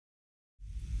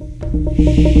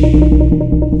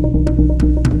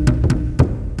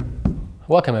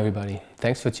Welcome everybody,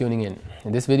 thanks for tuning in.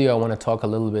 In this video I want to talk a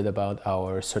little bit about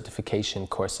our certification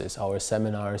courses, our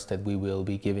seminars that we will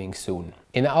be giving soon.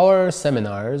 In our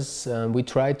seminars we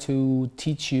try to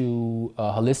teach you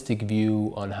a holistic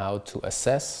view on how to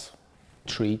assess,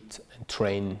 treat and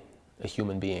train a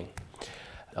human being.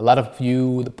 A lot of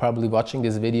you probably watching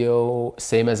this video,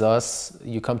 same as us,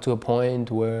 you come to a point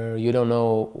where you don't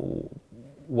know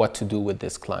what to do with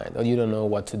this client, or you don't know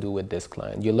what to do with this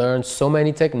client. You learn so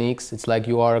many techniques. It's like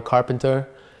you are a carpenter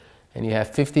and you have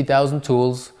 50,000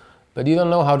 tools, but you don't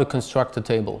know how to construct a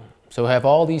table. So you have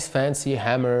all these fancy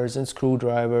hammers and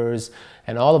screwdrivers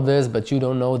and all of this, but you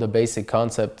don't know the basic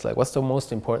concepts, like what's the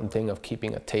most important thing of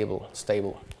keeping a table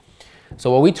stable.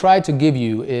 So what we try to give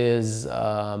you is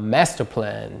a master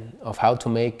plan of how to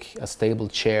make a stable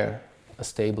chair, a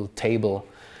stable table,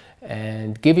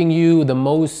 and giving you the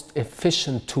most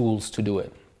efficient tools to do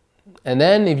it. And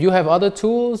then if you have other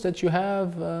tools that you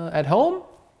have at home,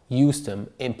 use them,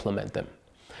 implement them.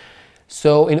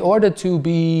 So in order to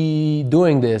be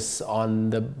doing this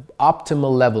on the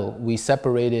optimal level, we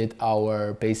separated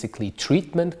our basically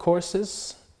treatment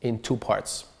courses in two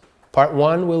parts. Part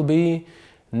one will be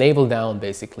navel down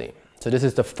basically. So this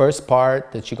is the first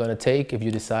part that you're going to take if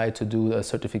you decide to do a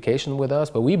certification with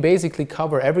us, but we basically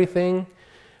cover everything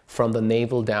from the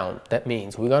navel down. That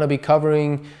means we're going to be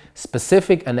covering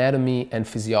specific anatomy and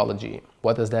physiology.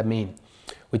 What does that mean?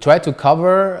 We try to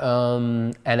cover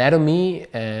anatomy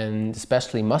and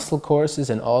especially muscle courses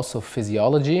and also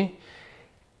physiology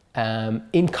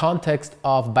in context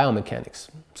of biomechanics.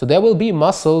 So there will be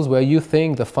muscles where you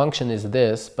think the function is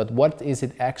this, but what is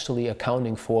it actually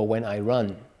accounting for when I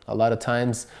run? A lot of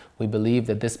times we believe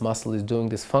that this muscle is doing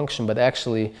this function, but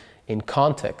actually in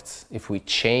context, if we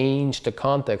change the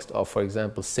context of, for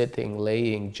example, sitting,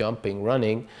 laying, jumping,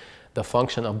 running, the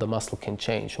function of the muscle can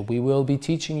change. So we will be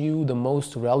teaching you the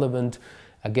most relevant,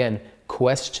 again,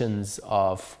 questions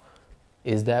of,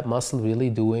 is that muscle really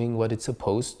doing what it's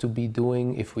supposed to be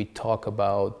doing if we talk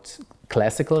about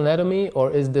classical anatomy,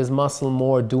 or is this muscle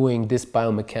more doing this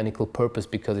biomechanical purpose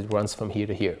because it runs from here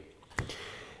to here?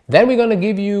 Then we're going to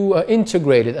give you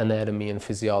integrated anatomy and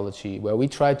physiology, where we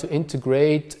try to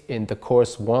integrate in the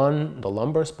course one, the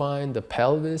lumbar spine, the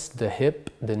pelvis, the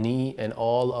hip, the knee, and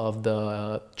all of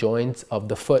the joints of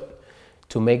the foot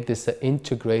to make this an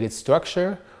integrated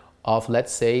structure of,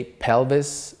 let's say,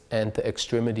 pelvis and the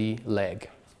extremity leg.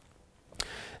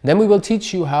 Then we will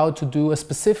teach you how to do a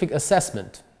specific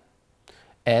assessment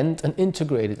and an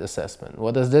integrated assessment.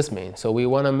 What does this mean? So we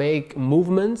want to make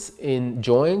movements in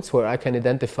joints where I can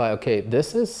identify, okay,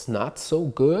 this is not so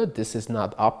good, this is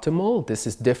not optimal, this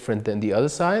is different than the other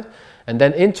side. And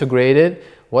then integrated,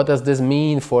 what does this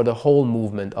mean for the whole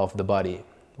movement of the body?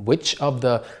 Which of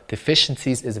the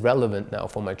deficiencies is relevant now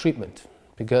for my treatment?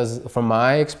 Because from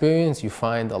my experience, you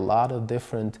find a lot of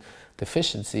different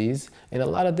deficiencies in a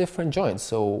lot of different joints.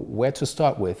 So where to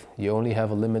start with? You only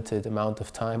have a limited amount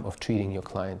of time of treating your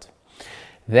client.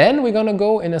 Then we're going to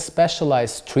go in a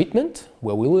specialized treatment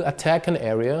where we will attack an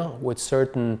area with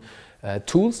certain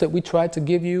tools that we try to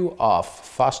give you of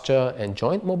fascia and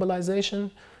joint mobilization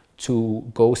to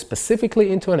go specifically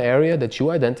into an area that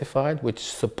you identified which is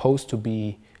supposed to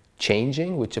be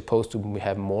changing, which is supposed to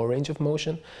have more range of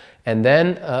motion, and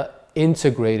then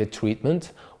integrated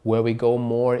treatment where we go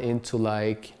more into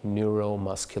like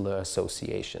neuromuscular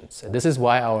associations. And this is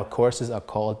why our courses are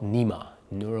called NeMA,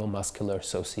 neuromuscular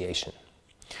association.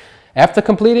 After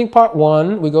completing part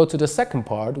one, we go to the second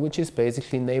part, which is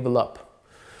basically navel up,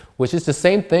 which is the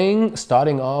same thing,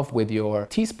 starting off with your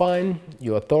T-spine,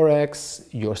 your thorax,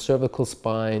 your cervical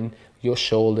spine, your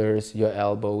shoulders, your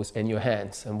elbows, and your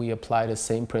hands. And we apply the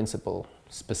same principle,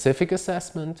 specific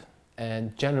assessment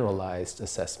and generalized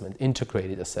assessment,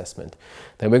 integrated assessment.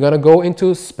 Then we're going to go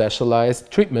into specialized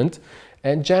treatment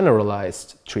and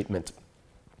generalized treatment.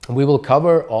 We will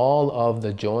cover all of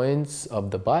the joints of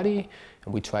the body,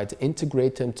 and we try to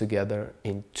integrate them together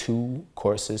in two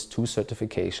courses, two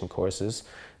certification courses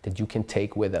that you can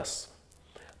take with us.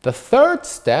 The third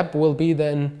step will be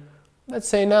then, let's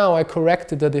say now I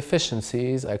corrected the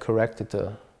deficiencies, I corrected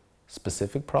the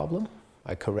specific problem,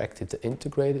 I corrected the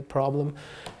integrated problem,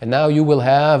 and now you will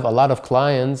have a lot of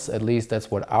clients, at least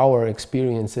that's what our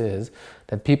experience is,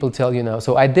 that people tell you now,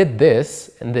 so I did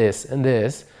this and this and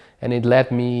this, and it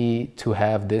led me to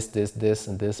have this, this,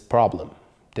 and this problem,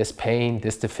 this pain,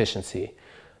 this deficiency.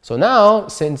 So now,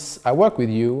 since I work with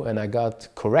you and I got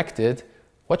corrected,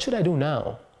 what should I do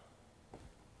now?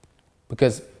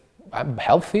 Because I'm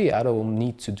healthy, I don't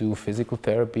need to do physical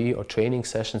therapy or training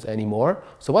sessions anymore.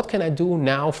 So what can I do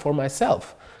now for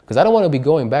myself? because I don't want to be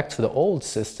going back to the old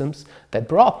systems that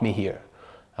brought me here.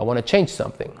 I want to change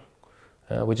something,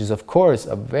 which is of course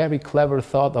a very clever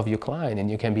thought of your client, and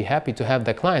you can be happy to have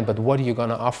that client, but what are you going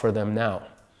to offer them now?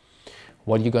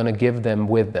 What are you going to give them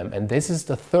with them? And this is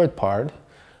the third part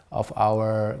of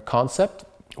our concept,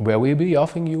 where we'll be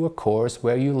offering you a course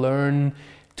where you learn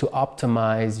to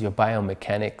optimize your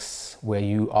biomechanics, where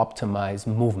you optimize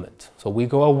movement. So we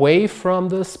go away from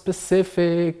the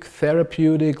specific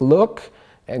therapeutic look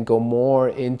and go more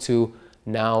into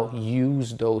now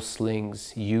use those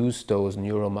slings, use those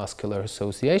neuromuscular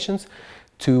associations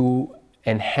to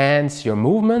enhance your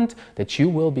movement that you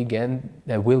will be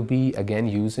again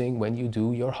using when you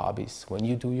do your hobbies, when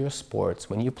you do your sports,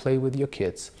 when you play with your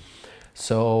kids.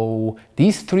 So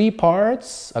these three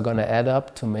parts are going to add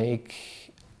up to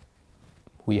make,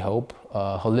 we hope,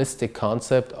 a holistic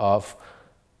concept of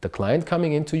the client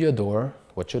coming into your door.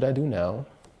 What should I do now?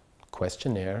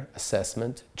 Questionnaire,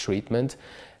 assessment, treatment,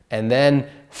 and then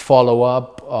follow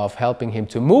up of helping him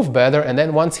to move better. And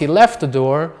then once he left the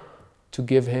door, to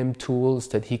give him tools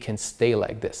that he can stay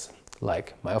like this,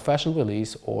 like myofascial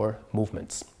release or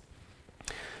movements.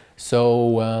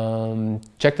 So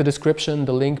check the description,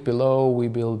 the link below. We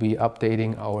will be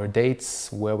updating our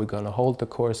dates, where we're going to hold the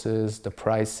courses, the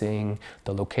pricing,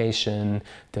 the location,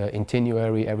 the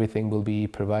itinerary, everything will be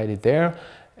provided there.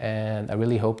 And I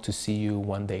really hope to see you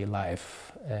one day live,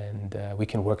 and we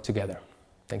can work together.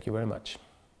 Thank you very much.